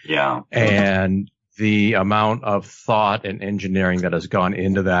Show. Yeah. And the amount of thought and engineering that has gone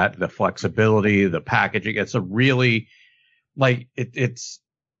into that, the flexibility, the packaging, it's a really,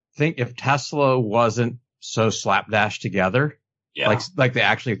 think if Tesla wasn't so slapdash together, like they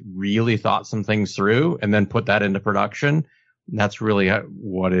actually really thought some things through and then put that into production. That's really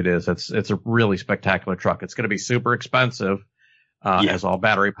what it is. It's a really spectacular truck. It's going to be super expensive, as all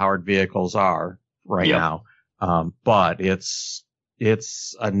battery powered vehicles are right now. But it's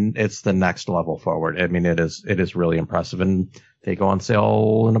the next level forward. I mean, it is really impressive, and they go on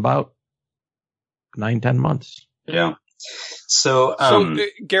sale in about 9-10 months. Yeah. So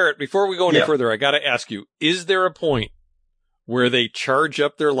Garrett, before we go any further, I got to ask you, is there a point where they charge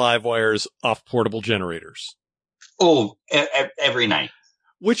up their live wires off portable generators? Oh, every night.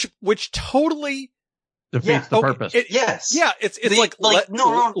 Which totally defeats the purpose. Yes. Yeah, it's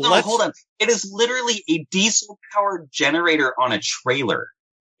no, hold on. It is literally a diesel powered generator on a trailer.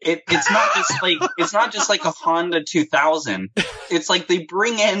 It's not just like a Honda 2000. It's they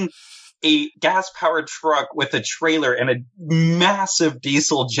bring in a gas-powered truck with a trailer and a massive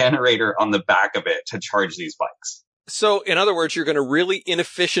diesel generator on the back of it to charge these bikes. So, in other words, you're going to really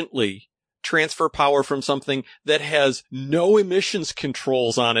inefficiently transfer power from something that has no emissions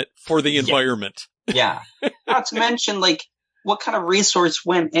controls on it for the environment. Yeah. Not to mention, like, what kind of resource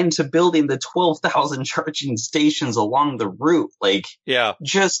went into building the 12,000 charging stations along the route? Like, yeah,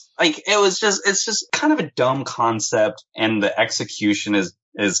 it's just kind of a dumb concept, and the execution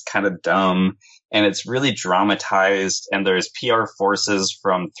is kind of dumb, and it's really dramatized, and there's PR forces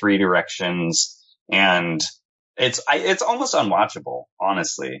from three directions, and it's almost unwatchable,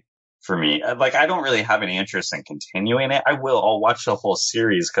 honestly, for me. Like, I don't really have any interest in continuing it. I'll watch the whole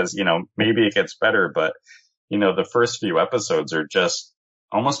series because, maybe it gets better, but the first few episodes are just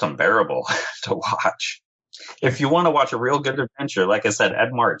almost unbearable to watch. If you want to watch a real good adventure, like I said,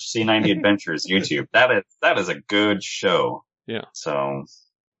 Ed March, C90 Adventures, YouTube, that is a good show. Yeah. So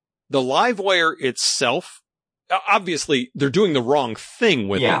the Livewire itself, obviously they're doing the wrong thing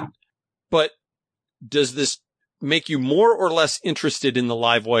with it, but does this make you more or less interested in the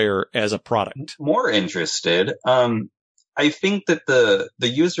Livewire as a product? More interested. I think that the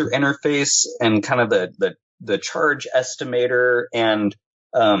user interface and kind of the charge estimator and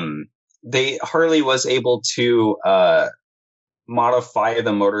Harley was able to modify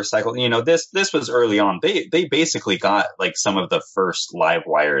the motorcycle. This was early on. They basically got like some of the first live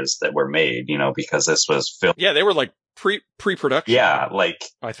wires that were made, because this was filmed. Yeah, they were like pre-production. Yeah, like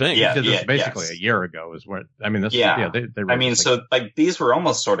I think. Yeah, this was basically a year ago is where so like these were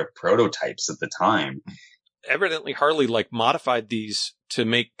almost sort of prototypes at the time. Evidently Harley like modified these to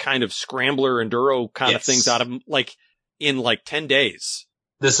make kind of scrambler enduro kind of things out of them, like in like 10 days.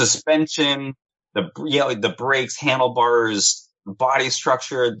 The suspension, the brakes, handlebars, body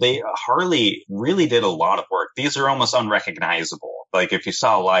structure, Harley really did a lot of work. These are almost unrecognizable. Like if you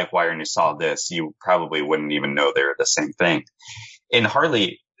saw a live wire and you saw this, you probably wouldn't even know they were the same thing. And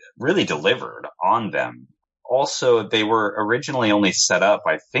Harley really delivered on them. Also, they were originally only set up,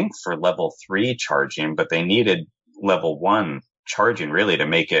 I think, for level 3 charging, but they needed level 1 charging really to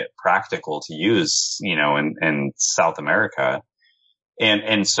make it practical to use, in South America.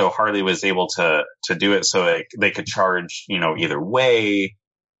 And so Harley was able to do it so they could charge, either way.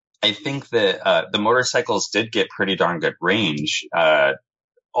 I think that the motorcycles did get pretty darn good range.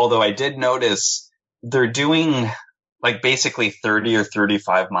 Although I did notice they're doing like basically 30 or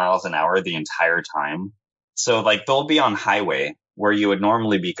 35 miles an hour the entire time. So like they'll be on highway where you would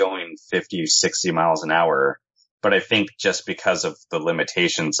normally be going 50, 60 miles an hour. But I think just because of the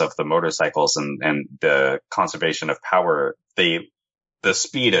limitations of the motorcycles and the conservation of power, the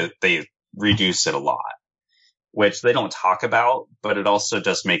speed, they reduce it a lot, which they don't talk about, but it also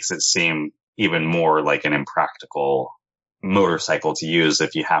just makes it seem even more like an impractical motorcycle to use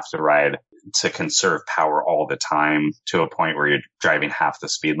if you have to ride to conserve power all the time to a point where you're driving half the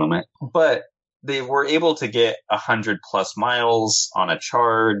speed limit. But they were able to get 100 plus miles on a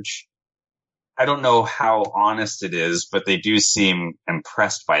charge. I don't know how honest it is, but they do seem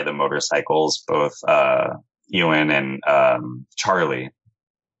impressed by the motorcycles, both Ewan and Charlie.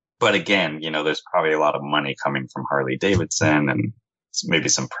 But again, there's probably a lot of money coming from Harley Davidson and maybe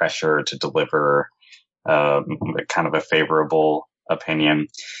some pressure to deliver kind of a favorable opinion.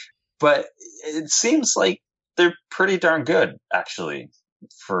 But it seems like they're pretty darn good, actually,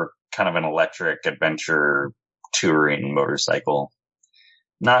 for kind of an electric adventure touring motorcycle.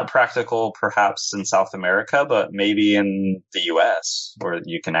 Not practical, perhaps, in South America, but maybe in the US, where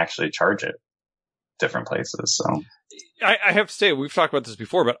you can actually charge it different places. So I have to say, we've talked about this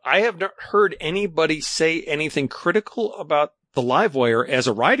before, but I have not heard anybody say anything critical about the Livewire as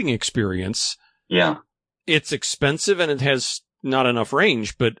a riding experience. Yeah. It's expensive and it has not enough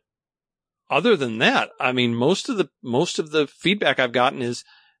range, but other than that, I mean, most of the feedback I've gotten is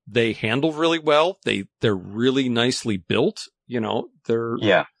they handle really well. They're really nicely built.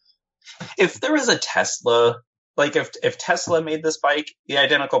 Yeah. If there was a Tesla, like if Tesla made this bike, the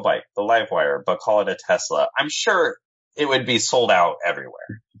identical bike, the Livewire, but call it a Tesla, I'm sure it would be sold out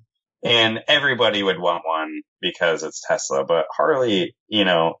everywhere. And everybody would want one because it's Tesla. But Harley,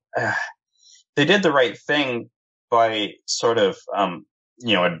 they did the right thing by sort of,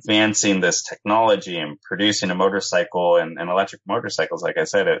 advancing this technology and producing a motorcycle and electric motorcycles. Like I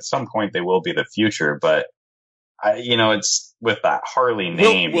said, at some point they will be the future, but it's with that Harley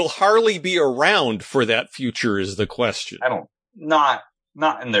name. Will Harley be around for that future is the question. Not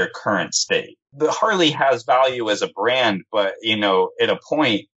in their current state. The Harley has value as a brand, but at a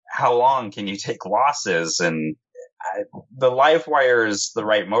point, how long can you take losses? And the Livewire is the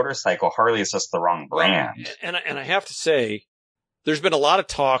right motorcycle. Harley is just the wrong brand. And I have to say, there's been a lot of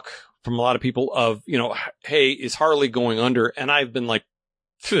talk from a lot of people of, hey, is Harley going under? And I've been like,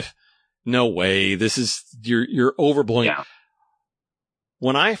 no way. This is, you're overblowing. Yeah.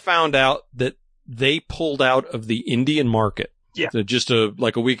 When I found out that they pulled out of the Indian market, so just a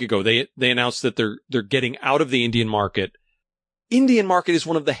week ago, they announced that they're getting out of the Indian market. Indian market is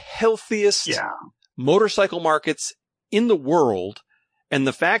one of the healthiest motorcycle markets in the world. And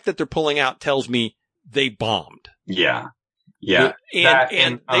the fact that they're pulling out tells me they bombed. Yeah. Yeah.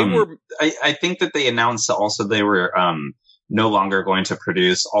 I think that they announced also they were, no longer going to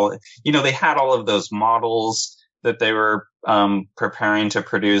produce they had all of those models that they were, preparing to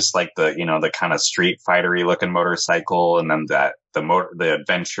produce, like the kind of Street Fighter-y looking motorcycle, and then the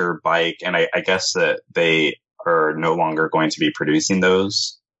adventure bike. And I guess that they are no longer going to be producing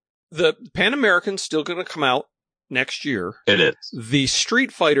those. The Pan American's still going to come out next year. It is. The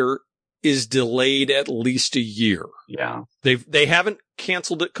Street Fighter is delayed at least a year. Yeah. They haven't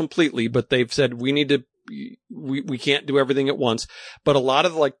canceled it completely, but they've said we can't do everything at once. But a lot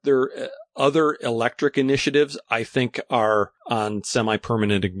of their other electric initiatives, I think, are on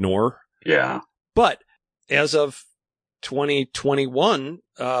semi-permanent ignore. Yeah. But as of 2021,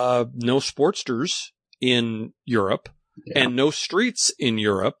 no Sportsters in Europe and no streets in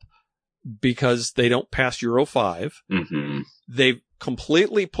Europe because they don't pass Euro 5. Mm-hmm. They've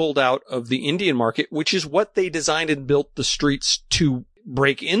completely pulled out of the Indian market, which is what they designed and built the streets to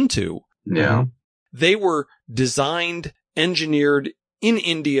break into. Yeah. They were designed, engineered in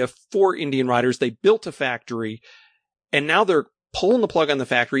India for Indian riders. They built a factory, and now they're pulling the plug on the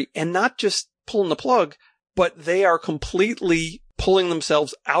factory, and not just pulling the plug, but they are completely pulling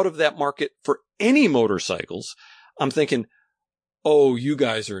themselves out of that market for any motorcycles. I'm thinking, oh, you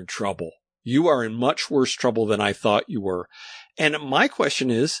guys are in trouble. You are in much worse trouble than I thought you were. And my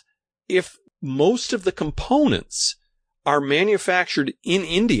question is, if most of the components are manufactured in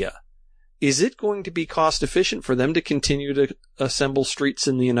India, is it going to be cost efficient for them to continue to assemble streets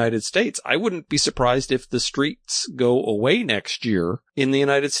in the United States? I wouldn't be surprised if the streets go away next year in the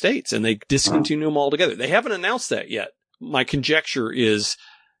United States and they discontinue them altogether. They haven't announced that yet. My conjecture is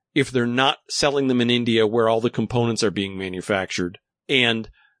if they're not selling them in India where all the components are being manufactured and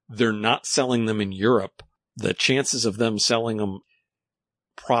they're not selling them in Europe, the chances of them selling them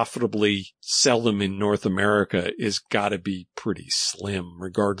profitably in North America is got to be pretty slim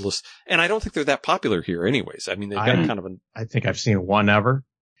regardless. And I don't think they're that popular here anyways. I mean, they've got kind of I think I've seen one ever.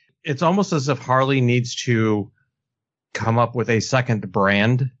 It's almost as if Harley needs to come up with a second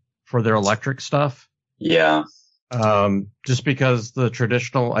brand for their electric stuff. Yeah. Just because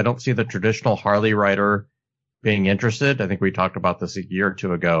I don't see the traditional Harley rider being interested. I think we talked about this a year or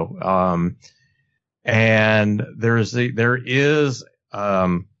two ago. And there is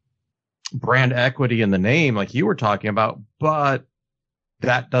brand equity in the name, like you were talking about, but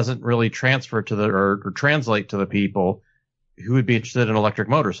that doesn't really transfer to or translate to the people who would be interested in an electric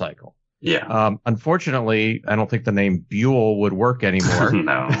motorcycle. Yeah. Unfortunately, I don't think the name Buell would work anymore.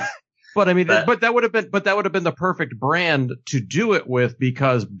 No. But I mean, but that would have been the perfect brand to do it with,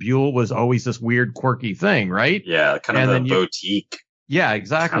 because Buell was always this weird, quirky thing, right? Yeah, kind of a boutique. Yeah,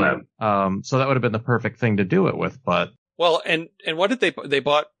 exactly. So that would have been the perfect thing to do it with, but. Well, and what did they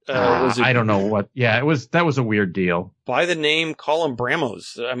bought? I don't know what. Yeah, that was a weird deal. By the name, call them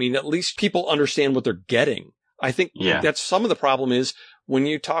Bramos. I mean, at least people understand what they're getting. I think that's some of the problem is when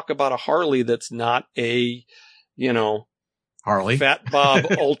you talk about a Harley that's not a, Harley Fat Bob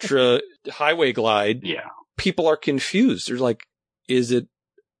Ultra Highway Glide. Yeah. People are confused. They're like, is it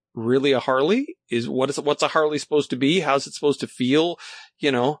really a Harley? What's a Harley supposed to be? How's it supposed to feel?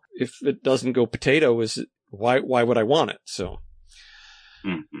 If it doesn't go potato, is it, why would I want it? So.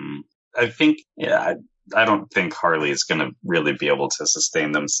 Mm-hmm. I think, I don't think Harley is going to really be able to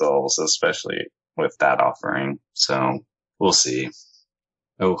sustain themselves, especially with that offering. So we'll see.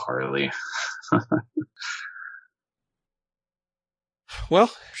 Oh, Harley.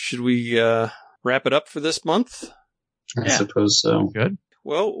 Well, should we wrap it up for this month? I suppose so. Good.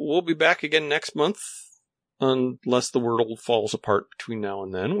 Well, we'll be back again next month, unless the world falls apart between now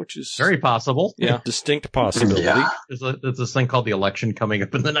and then, which is very possible. Yeah, distinct possibility. Yeah. There's this thing called the election coming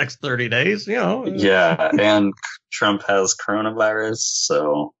up in the next 30 days. Yeah, and Trump has coronavirus,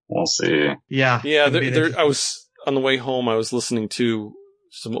 so we'll see. Yeah. Yeah, I was on the way home. I was listening to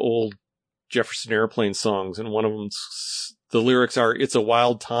some old Jefferson Airplane songs, and one of them. The lyrics are, "It's a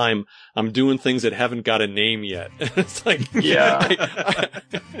wild time. I'm doing things that haven't got a name yet." It's like, yeah.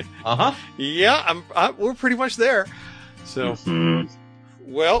 Yeah, we're pretty much there. So,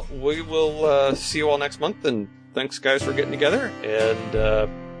 Well, we will see you all next month, and thanks guys for getting together, and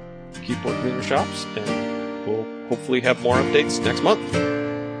keep working in your shops, and we'll hopefully have more updates next month.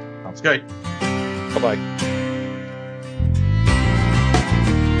 Sounds great. Bye-bye.